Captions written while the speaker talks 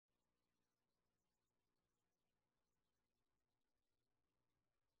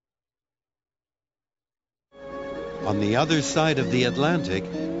On the other side of the Atlantic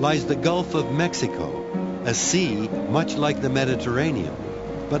lies the Gulf of Mexico, a sea much like the Mediterranean.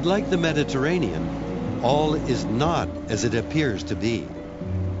 But like the Mediterranean, all is not as it appears to be.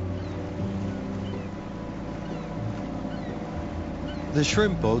 The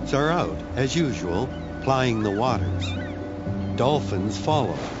shrimp boats are out, as usual, plying the waters. Dolphins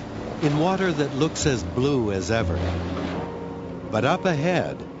follow, in water that looks as blue as ever. But up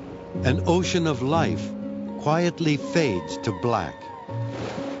ahead, an ocean of life quietly fades to black.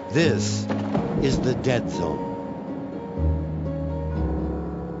 This is the dead zone.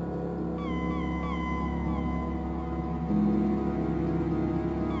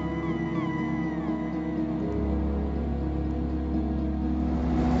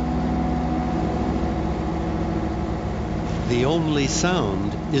 The only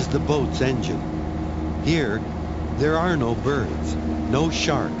sound is the boat's engine. Here, there are no birds, no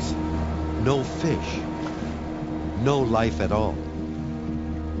sharks, no fish, no life at all.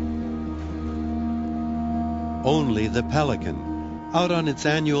 Only the Pelican, out on its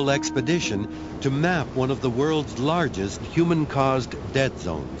annual expedition to map one of the world's largest human-caused dead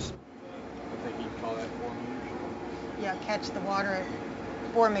zones. I think you can call that 4 meters. Yeah, catch the water at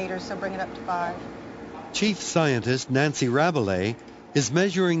 4 meters, so bring it up to 5. Chief scientist Nancy Rabelais is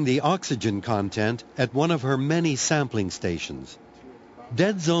measuring the oxygen content at one of her many sampling stations.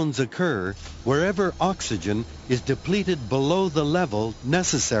 Dead zones occur wherever oxygen is depleted below the level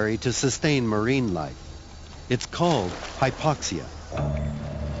necessary to sustain marine life. It's called hypoxia.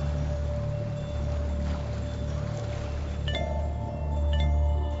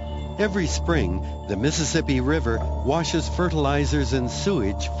 Every spring, the Mississippi River washes fertilizers and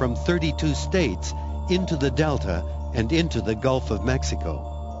sewage from 32 states into the Delta and into the Gulf of Mexico.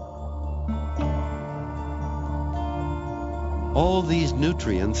 All these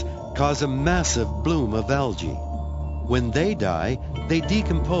nutrients cause a massive bloom of algae. When they die, they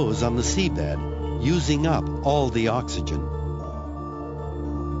decompose on the seabed, using up all the oxygen.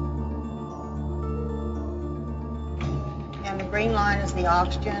 And the green line is the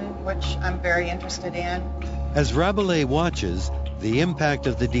oxygen, which I'm very interested in. As Rabelais watches, the impact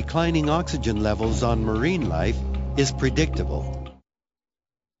of the declining oxygen levels on marine life is predictable.